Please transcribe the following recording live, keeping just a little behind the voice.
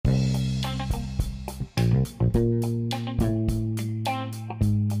Hey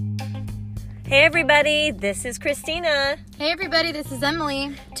everybody, this is Christina. Hey everybody, this is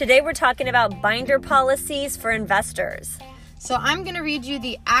Emily. Today we're talking about binder policies for investors. So I'm going to read you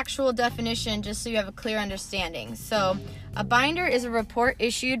the actual definition just so you have a clear understanding. So a binder is a report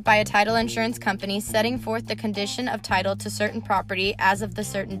issued by a title insurance company setting forth the condition of title to certain property as of the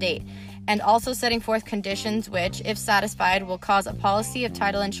certain date, and also setting forth conditions which, if satisfied, will cause a policy of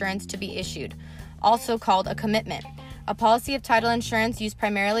title insurance to be issued, also called a commitment. A policy of title insurance used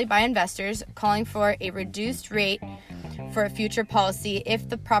primarily by investors, calling for a reduced rate for a future policy if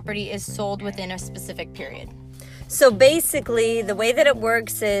the property is sold within a specific period. So basically, the way that it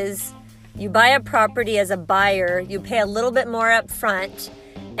works is you buy a property as a buyer, you pay a little bit more up front,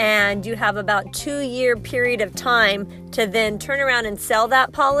 and you have about 2-year period of time to then turn around and sell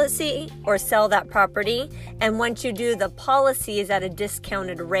that policy or sell that property. And once you do, the policy is at a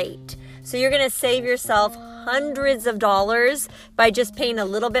discounted rate. So you're going to save yourself hundreds of dollars by just paying a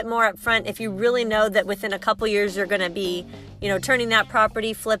little bit more up front if you really know that within a couple years you're going to be, turning that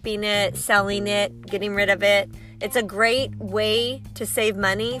property, flipping it, selling it, getting rid of it. It's a great way to save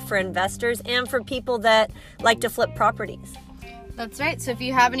money for investors and for people that like to flip properties. That's right. So if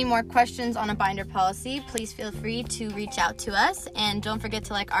you have any more questions on a binder policy, please feel free to reach out to us. And don't forget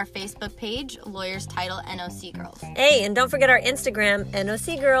to like our Facebook page, Lawyers Title NOC Girls. Hey, and don't forget our Instagram,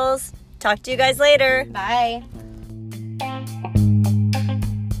 NOC Girls. Talk to you guys later. Bye.